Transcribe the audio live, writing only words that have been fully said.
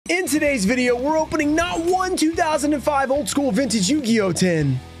In today's video, we're opening not one 2005 old school vintage Yu-Gi-Oh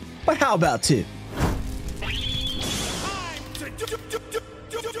tin, but how about two?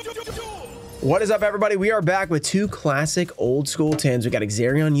 What is up, everybody? We are back with two classic old school tins. We got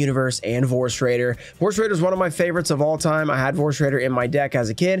Xerion Universe and Vorse Raider. Vorse Raider is one of my favorites of all time. I had Vorse Raider in my deck as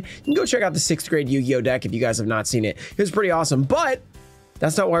a kid. You can go check out the 6th grade Yu-Gi-Oh deck if you guys have not seen it. It was pretty awesome, but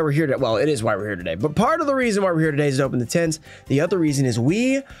that's not why we're here today. Well, it is why we're here today, but part of the reason why we're here today is to open the tins. The other reason is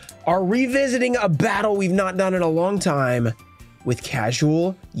we are revisiting a battle we've not done in a long time with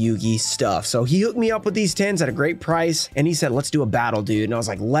casual Yugi stuff. So he hooked me up with these tins at a great price and he said, let's do a battle, dude. And I was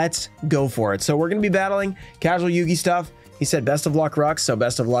like, let's go for it. So we're going to be battling casual Yugi stuff. He said, best of luck, Rux. So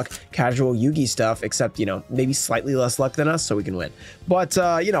best of luck, casual Yugi stuff, except, you know, maybe slightly less luck than us so we can win. But,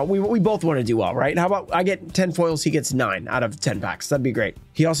 you know, we both want to do well, right? How about I get 10 foils, he gets 9 out of 10 packs. That'd be great.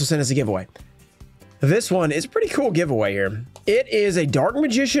 He also sent us a giveaway. This one is a pretty cool giveaway here. It is a Dark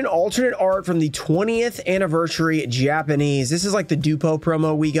Magician alternate art from the 20th anniversary Japanese. This is like the Dupo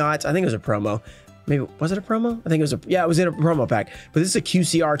promo we got. I think it was a promo. Maybe, was it a promo? I think it was yeah, it was in a promo pack. But this is a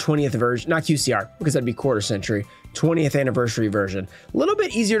QCR 20th version, not QCR, because that'd be quarter century. 20th anniversary version. A little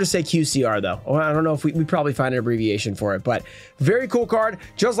bit easier to say QCR though. Well, I don't know if we probably find an abbreviation for it, but very cool card.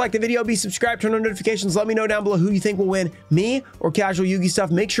 Just like the video, be subscribed, turn on notifications. Let me know down below who you think will win, me or casual Yugi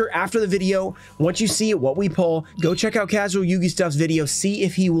stuff. Make sure after the video, once you see what we pull, go check out casual Yugi stuff's video, see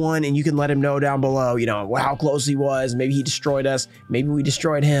if he won, and you can let him know down below, you know, how close he was. Maybe he destroyed us. Maybe we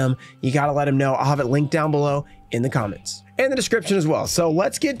destroyed him. You got to let him know. I'll have it linked down below in the comments and the description as well. So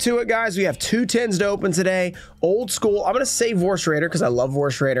let's get to it, guys. We have two tins to open today. Old school. I'm going to save Vorse Raider because I love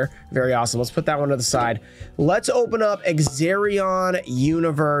Vorse Raider. Very awesome. Let's put that one to the side. Let's open up Xerion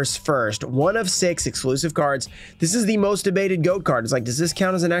Universe first. 1 of 6 exclusive cards. This is the most debated GOAT card. It's like, does this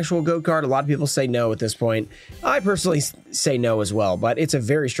count as an actual GOAT card? A lot of people say no at this point. I personally say no as well, but it's a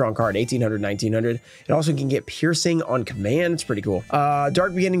very strong card. 1800, 1900. It also can get piercing on command. It's pretty cool.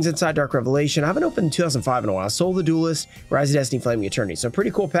 Dark Beginnings inside Dark Revelation. I haven't opened 2005 in a while. Soul the Duelist, Rise of Destiny, Flaming Eternity. So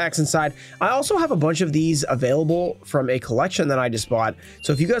pretty cool packs inside. I also have a bunch of these available from a collection that I just bought.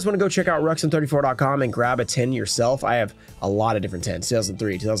 So if you guys want to go check out ruxin34.com and grab a tin yourself, I have a lot of different tins.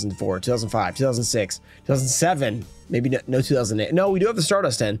 2003, 2004, 2005, 2006, 2007, maybe no 2008. No, we do have the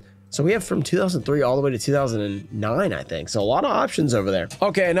Stardust 10. So we have from 2003 all the way to 2009, I think. So a lot of options over there.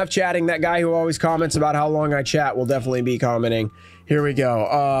 Okay, enough chatting. That guy who always comments about how long I chat will definitely be commenting. Here we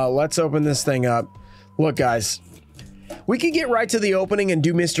go. Let's open this thing up. Look, guys, we could get right to the opening and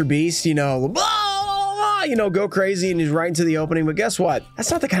do Mr. Beast, you know, go crazy and just right into the opening. But guess what?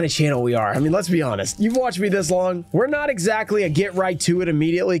 That's not the kind of channel we are. I mean, let's be honest. You've watched me this long. We're not exactly a get right to it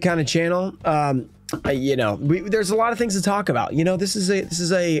immediately kind of channel. You know, there's a lot of things to talk about. You know, this is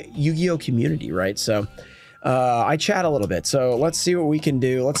a Yu-Gi-Oh community, right? So I chat a little bit. So let's see what we can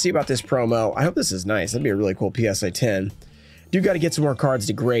do. Let's see about this promo. I hope this is nice. That'd be a really cool PSA 10. Do got to get some more cards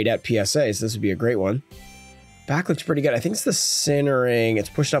to grade at PSA, so this would be a great one. Back looks pretty good. I think it's the centering. It's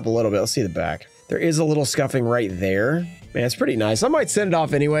pushed up a little bit. Let's see the back. There is a little scuffing right there. Man, it's pretty nice. I might send it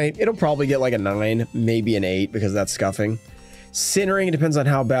off anyway. It'll probably get like a 9, maybe an 8 because that's scuffing. Centering, it depends on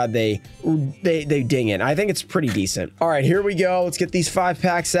how bad they ding it. I think it's pretty decent. All right, here we go. Let's get these 5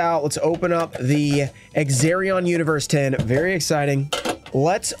 packs out. Let's open up the Xerion Universe 10. Very exciting.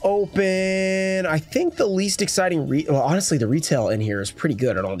 Let's open, I think the least exciting, well, honestly, the retail in here is pretty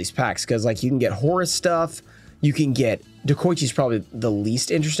good on all these packs because, like, you can get Horus stuff. You can get, Dekoichi's probably the least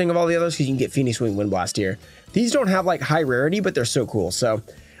interesting of all the others because you can get Phoenix Wing Windblast here. These don't have, like, high rarity, but they're so cool. So,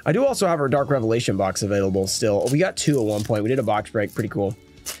 I do also have our Dark Revelation box available still. We got 2 at one point. We did a box break. Pretty cool.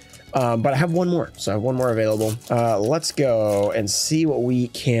 But I have 1 more. So, I have 1 more available. Let's go and see what we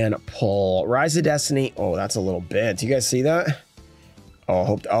can pull. Rise of Destiny. Oh, that's a little bit. Do you guys see that?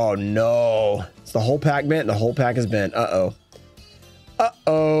 Oh no, it's the whole pack bent. The whole pack is bent. Uh-oh.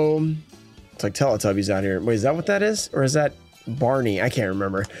 It's like Teletubbies out here. Wait, is that what that is? Or is that Barney? I can't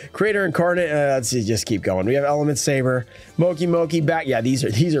remember. Creator Incarnate. Let's just keep going. We have Element Saber, Moki back. Yeah, these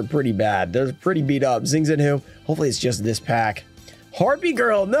are pretty bad. They're pretty beat up. Zings and Who. Hopefully it's just this pack. Harpy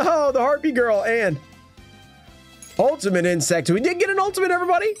Girl. No, the Harpy Girl and Ultimate Insect. We did get an ultimate,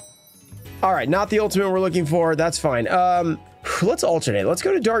 everybody. All right, not the ultimate we're looking for. That's fine. Let's alternate. Let's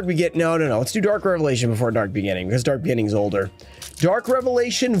go to Dark Beginning. No. Let's do Dark Revelation before Dark Beginning because Dark Beginning's older. Dark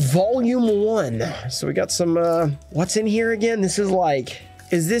Revelation Volume 1. So we got some, what's in here again? This is like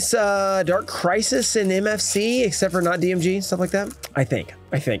Is this Dark Crisis in MFC, except for not DMG, stuff like that? I think.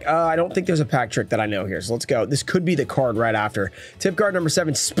 I don't think there's a pack trick that I know here, so let's go. This could be the card right after. Tip card number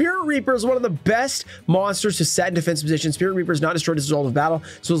 7. Spirit Reaper is one of the best monsters to set in defense position. Spirit Reaper is not destroyed as a result of battle,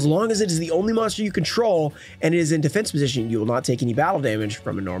 so as long as it is the only monster you control and it is in defense position, you will not take any battle damage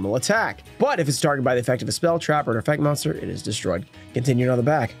from a normal attack. But if it's targeted by the effect of a spell, trap, or an effect monster, it is destroyed. Continue on the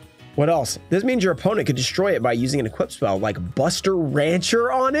back. What else? This means your opponent could destroy it by using an equip spell like Buster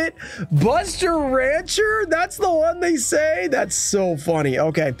Rancher on it. Buster Rancher? That's the one they say? That's so funny.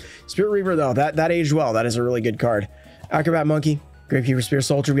 Okay. Spirit Reaper, though, that aged well. That is a really good card. Acrobat Monkey, Gravekeeper Spear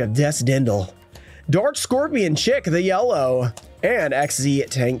Soldier. We have Death's Dindle, Dark Scorpion Chick, the yellow, and XZ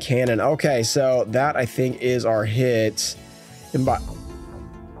Tank Cannon. Okay, so that I think is our hit.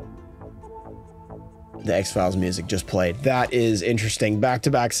 The X-Files music just played. That is interesting.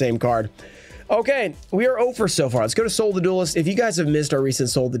 Back-to-back, same card. Okay, we are 0 for so far. Let's go to Soul the Duelist. If you guys have missed our recent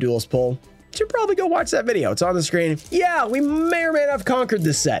Soul the Duelist poll, you should probably go watch that video. It's on the screen. Yeah, we may or may not have conquered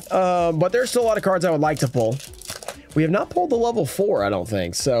this set, but there's still a lot of cards I would like to pull. We have not pulled the level 4, I don't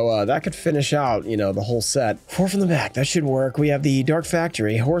think, so that could finish out, you know, the whole set. 4 from the back, that should work. We have the Dark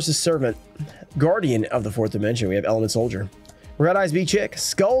Factory, Horse's Servant, Guardian of the 4th Dimension. We have Element Soldier, Red Eyes Bee Chick,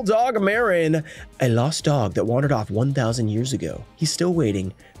 Skull Dog Marin, a lost dog that wandered off 1,000 years ago. He's still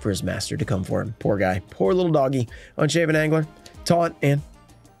waiting for his master to come for him. Poor guy. Poor little doggy. Unshaven Angler, Taunt, and...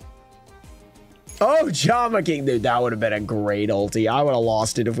 oh, Jama King. Dude, that would have been a great ulti. I would have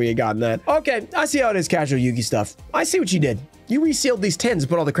lost it if we had gotten that. Okay, I see how it is, casual Yugi stuff. I see what you did. You resealed these 10s and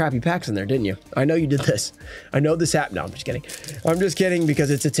put all the crappy packs in there, didn't you? I know you did this. I know this happened. No, I'm just kidding. I'm just kidding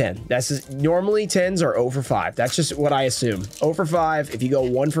because it's a 10. That's just, normally 10s are 0 for 5. That's just what I assume. 0 for 5. If you go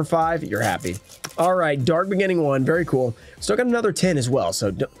 1 for 5, you're happy. All right, Dark Beginning 1. Very cool. Still got another 10 as well,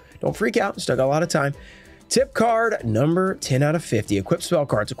 so don't freak out. Still got a lot of time. Tip card number 10 out of 50. Equipped spell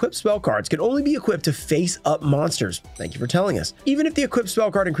cards. Equipped spell cards can only be equipped to face-up monsters. Thank you for telling us. Even if the equipped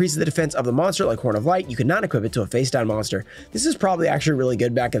spell card increases the defense of the monster, like Horn of Light, you cannot equip it to a face-down monster. This is probably actually really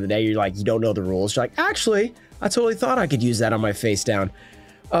good back in the day. You're like, you don't know the rules. You're like, actually, I totally thought I could use that on my face-down.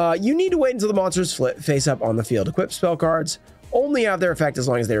 You need to wait until the monsters flip face-up on the field. Equipped spell cards only have their effect as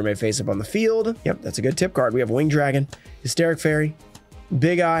long as they remain face-up on the field. Yep, that's a good tip card. We have Winged Dragon, Hysteric Fairy,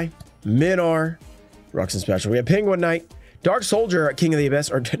 Big Eye, Minar, Ruxin Special. We have Penguin Knight, Dark Soldier, King of the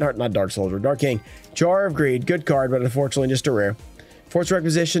Abyss, or not Dark Soldier, Dark King, Jar of Greed, good card, but unfortunately just a rare. Force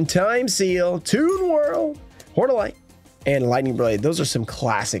Requisition, Time Seal, Toon Whirl, Horn of Light, and Lightning Blade. Those are some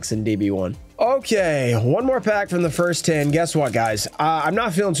classics in DB1. Okay, one more pack from the first 10. Guess what, guys? I'm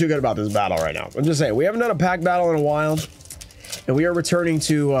not feeling too good about this battle right now. I'm just saying, we haven't done a pack battle in a while, and we are returning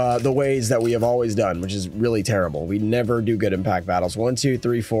to the ways that we have always done, which is really terrible. We never do good in pack battles. 1, 2,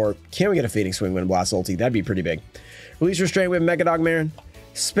 3, 4. Can we get a Phoenix Wing Wind Blast ulti? That'd be pretty big. Release Restraint with Mega Dog Marin,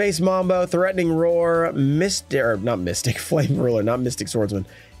 Space Mambo, Threatening Roar, not Mystic, Flame Ruler, not Mystic Swordsman.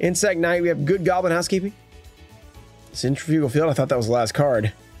 Insect Knight, we have Good Goblin Housekeeping. Centrifugal Field, I thought that was the last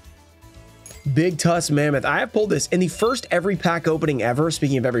card. Big Tusk Mammoth. I have pulled this in the first every pack opening ever.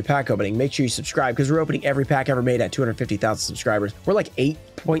 Speaking of every pack opening, make sure you subscribe because we're opening every pack ever made at 250,000 subscribers. We're like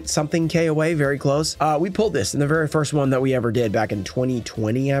 8-point-something K away, very close. We pulled this in the very first one that we ever did back in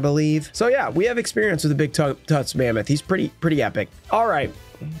 2020, I believe. So yeah, we have experience with the Big Tusk Mammoth. He's pretty epic. All right,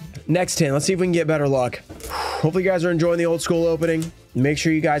 next 10. Let's see if we can get better luck. Hopefully you guys are enjoying the old school opening. Make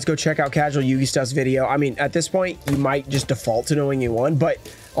sure you guys go check out Casual Yugi Stuff's video. I mean, at this point, you might just default to knowing you won, but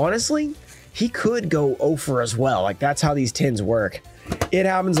honestly, he could go 0 for as well. Like, that's how these 10s work. It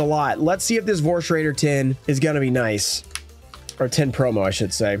happens a lot. Let's see if this Vorse Raider 10 is going to be nice. Or 10 promo, I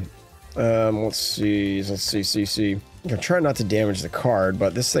should say. Let's see. I'm trying not to damage the card,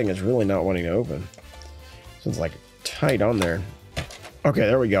 but this thing is really not wanting to open. So it's like tight on there. Okay,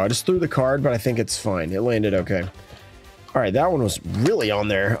 there we go. I just threw the card, but I think it's fine. It landed okay. All right, that one was really on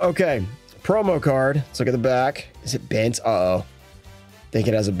there. Okay, promo card. Let's look at the back. Is it bent? Uh-oh. I think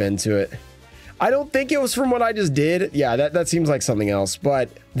it has a bend to it. I don't think it was from what I just did. Yeah, that seems like something else, but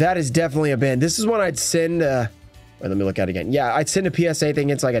that is definitely a bend. This is one I'd send, wait, let me look at it again. Yeah, I'd send a PSA thing.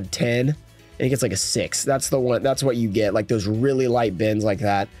 It's like a 10 and it gets like a 6. That's the one. That's what you get, like those really light bends like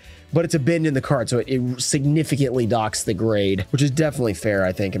that. But it's a bend in the card, so it significantly docks the grade, which is definitely fair,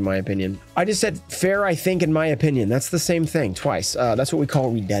 I think, in my opinion. I just said fair, I think, in my opinion. That's the same thing twice. That's what we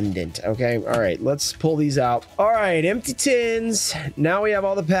call redundant, okay? All right, let's pull these out. All right, empty tins. Now we have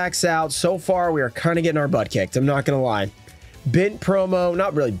all the packs out. So far, we are kind of getting our butt kicked. I'm not going to lie. Bent promo,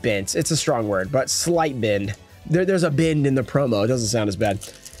 not really bent. It's a strong word, but slight bend. There's a bend in the promo. It doesn't sound as bad.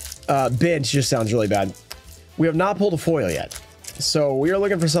 Bent just sounds really bad. We have not pulled a foil yet. So we are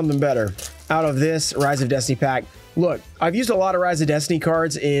looking for something better. Out of this Rise of Destiny pack, Look, I've used a lot of Rise of Destiny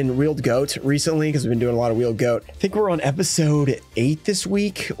cards in Wheeled Goat recently because we've been doing a lot of Wheeled Goat. I think we're on episode 8 this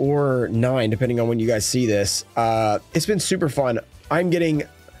week or 9, depending on when you guys see this. It's been super fun. I'm getting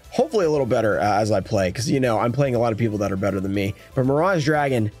hopefully a little better as I play because, you know, I'm playing a lot of people that are better than me. But Mirage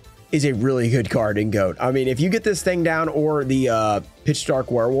Dragon is a really good card in Goat. I mean, if you get this thing down or the Pitch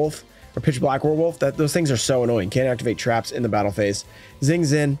Dark Werewolf or Pitch Black Werewolf, those things are so annoying. Can't activate traps in the battle phase. Zing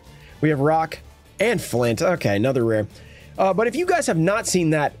Zin. We have Rock. And Flint. Okay, another rare. But if you guys have not seen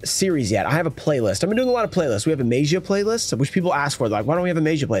that series yet, I have a playlist. I've been doing a lot of playlists. We have a Magia playlist, which people ask for. They're like, why don't we have a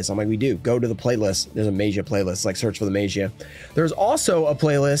Magia playlist? I'm like, we do. Go to the playlist. There's a Magia playlist. Like, search for the Magia. There's also a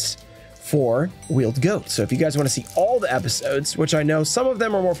playlist for Wheeled Goat. So if you guys want to see all the episodes, which I know some of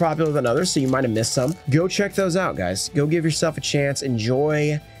them are more popular than others, so you might have missed some, go check those out, guys. Go give yourself a chance.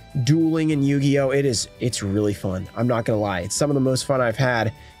 Enjoy dueling in Yu-Gi-Oh! It's really fun. I'm not gonna lie. It's some of the most fun I've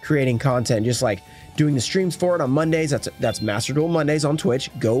had creating content, just like doing the streams for it on Mondays. That's Master Duel Mondays on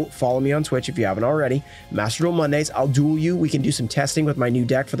Twitch. Go follow me on Twitch if you haven't already. Master Duel Mondays. I'll duel you. We can do some testing with my new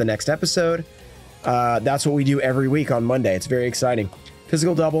deck for the next episode. That's what we do every week on Monday. It's very exciting.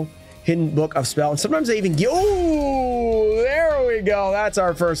 Physical double, hidden book of spell, and sometimes I even get, oh, there we go. That's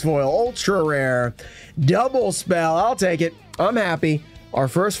our first foil. Ultra rare. Double spell. I'll take it. I'm happy. Our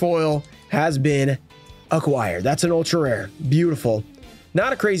first foil has been acquired. That's an ultra rare. Beautiful.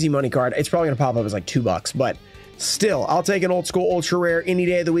 Not a crazy money card. It's probably going to pop up as like $2, but still, I'll take an old school ultra rare any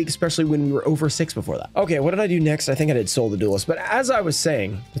day of the week, especially when we were over 6 before that. Okay, what did I do next? I think I did Soul the Duelist, but as I was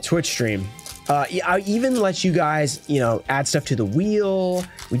saying, the Twitch stream, I even let you guys, you know, add stuff to the wheel.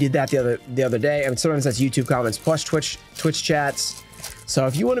 We did that the other day. I mean, sometimes that's YouTube comments plus Twitch chats. So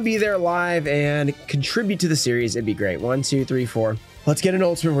if you want to be there live and contribute to the series, it'd be great. 1, 2, 3, 4. Let's get an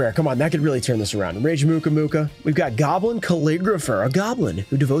ultimate rare. Come on, that could really turn this around. Rage Muka Muka. We've got Goblin Calligrapher, a goblin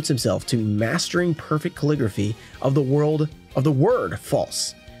who devotes himself to mastering perfect calligraphy of the word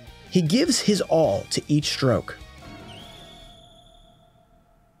false. He gives his all to each stroke.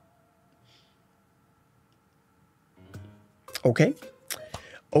 Okay.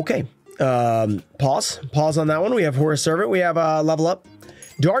 Pause on that one. We have Horus Servant. We have Level Up.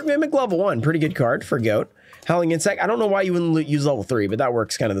 Dark Mimic level 1. Pretty good card for Goat. Howling Insect. I don't know why you wouldn't use level 3, but that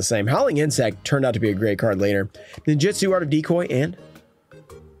works kind of the same. Howling Insect turned out to be a great card later. Ninjutsu, Art of Decoy, and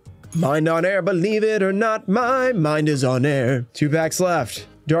Mind on Air. Believe it or not, my mind is on air. 2 packs left.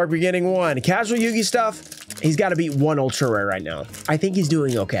 Dark Beginning 1. Casual Yugi stuff. He's got to beat 1 ultra rare right now. I think he's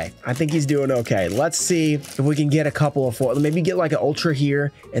doing okay. Let's see if we can get a couple of foil. Maybe get like an ultra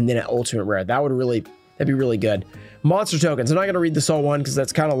here and then an ultimate rare. That'd be really good. Monster tokens. I'm not going to read the Soul one because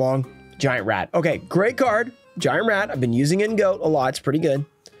that's kind of long. Giant Rat. Okay, great card. Giant Rat. I've been using it in Goat a lot. It's pretty good.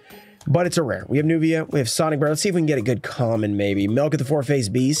 But it's a rare. We have Nuvia. We have Sonic Bear. Let's see if we can get a good common maybe. Milk at the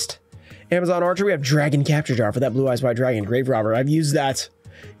Four-Faced Beast. Amazon Archer. We have Dragon Capture Jar for that Blue Eyes White Dragon. Grave Robber. I've used that.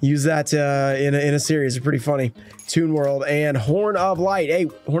 In a series. It's pretty funny. Toon World and Horn of Light. Hey,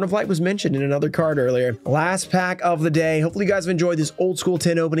 Horn of Light was mentioned in another card earlier. Last pack of the day. Hopefully you guys have enjoyed this old school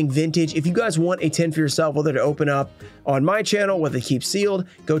 10 opening vintage. If you guys want a 10 for yourself, whether to open up on my channel, whether to keep sealed,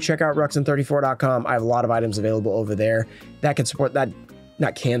 go check out ruxin34.com. I have a lot of items available over there that can support that.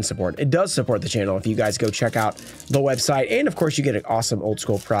 Not can support, it does support the channel if you guys go check out the website. And of course you get an awesome old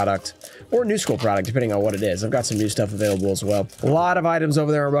school product or new school product depending on what it is. I've got some new stuff available as well. A lot of items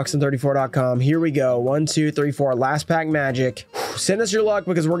over there on ruxin34.com. Here we go. 1, 2, 3, 4. Last pack magic. Send us your luck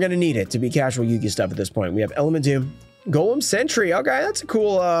because we're going to need it to be casual Yu-Gi stuff at this point. We have Element Doom, Golem Sentry. Okay, that's a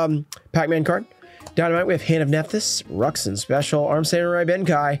cool Pac-Man card. Dynamite, we have Hand of Nephthys, Ruxin Special, Arm Samurai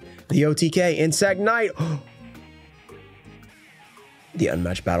Benkai, the OTK, Insect Knight. The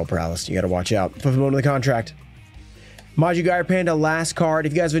Unmatched Battle Prowess. You got to watch out. Fulfillment of the contract. Maju Gyre Panda, last card.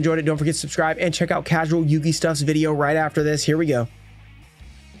 If you guys have enjoyed it, don't forget to subscribe and check out Casual Yugi Stuff's video right after this. Here we go.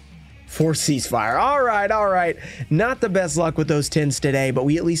 For Ceasefire. All right. Not the best luck with those 10s today, but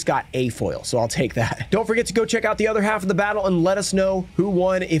we at least got a foil, so I'll take that. Don't forget to go check out the other half of the battle and let us know who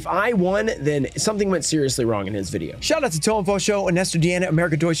won. If I won, then something went seriously wrong in his video. Shout out to Toinfo Show, Ernesto Deanna,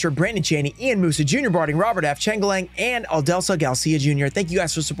 America Deutscher, Brandon Chaney, Ian Musa, Junior Barding, Robert F., Chengalang, and Aldelsa Garcia Jr. Thank you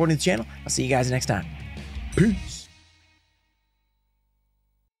guys for supporting the channel. I'll see you guys next time. Peace.